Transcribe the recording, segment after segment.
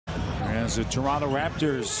as the Toronto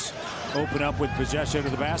Raptors open up with possession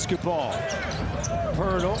of the basketball.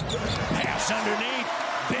 Pirtle, pass underneath,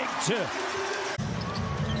 big two.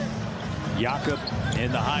 Jakob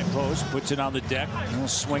in the high post, puts it on the deck. He'll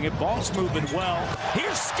swing it, ball's moving well.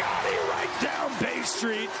 Here's Scottie right down Bay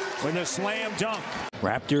Street with a slam dunk.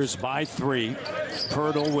 Raptors by 3,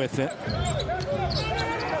 Pirtle with it.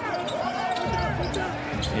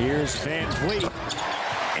 Here's Van Vliet,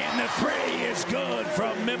 and the 3 is good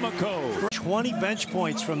from Mimico. 20 bench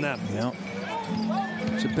points from them. Yep.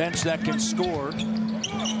 It's a bench that can score.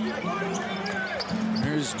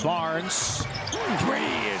 Here's Barnes. 3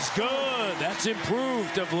 is good. That's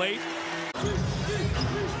improved of late.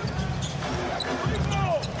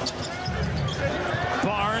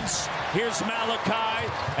 Barnes. Here's Malachi.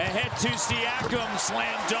 Ahead to Siakam.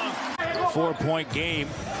 Slam dunk. 4-point game.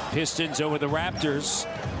 Pistons over the Raptors.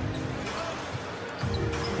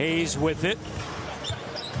 Hayes with it.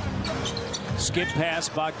 Skip pass,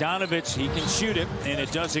 Bogdanovich. He can shoot it, and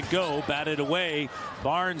it doesn't go. Batted away.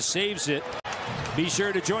 Barnes saves it. Be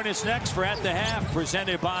sure to join us next for At the Half,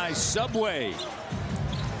 presented by Subway.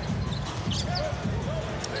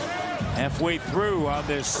 Halfway through on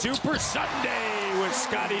this Super Sunday with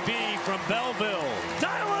Scottie B from Belleville.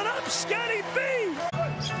 Dial it up, Scottie B!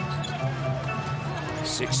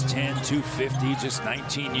 6'10", 250, just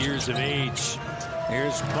 19 years of age.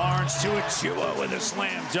 Here's Barnes to Achua with a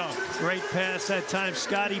slam dunk. Great pass that time,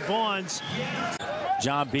 Scottie Barnes.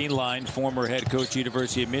 John Beeline, former head coach,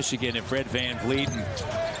 University of Michigan, and Fred Van Vliet.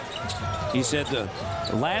 He said the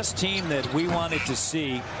last team that we wanted to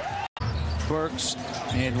see, Burks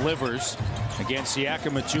and Livers, against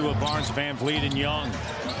Siakam, Achua, Barnes, Van Vliet, and Young.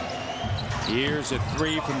 Here's a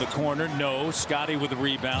 3 from the corner. No. Scottie with a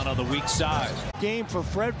rebound on the weak side. Game for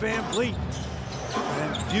Fred Van Vliet.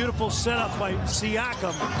 And beautiful setup by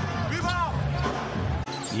Siakam.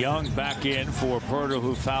 Young back in for Pirtle,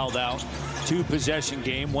 who fouled out. 2-possession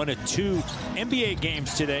game, 1 of 2 NBA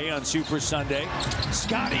games today on Super Sunday.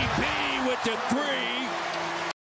 Scottie B with the 3.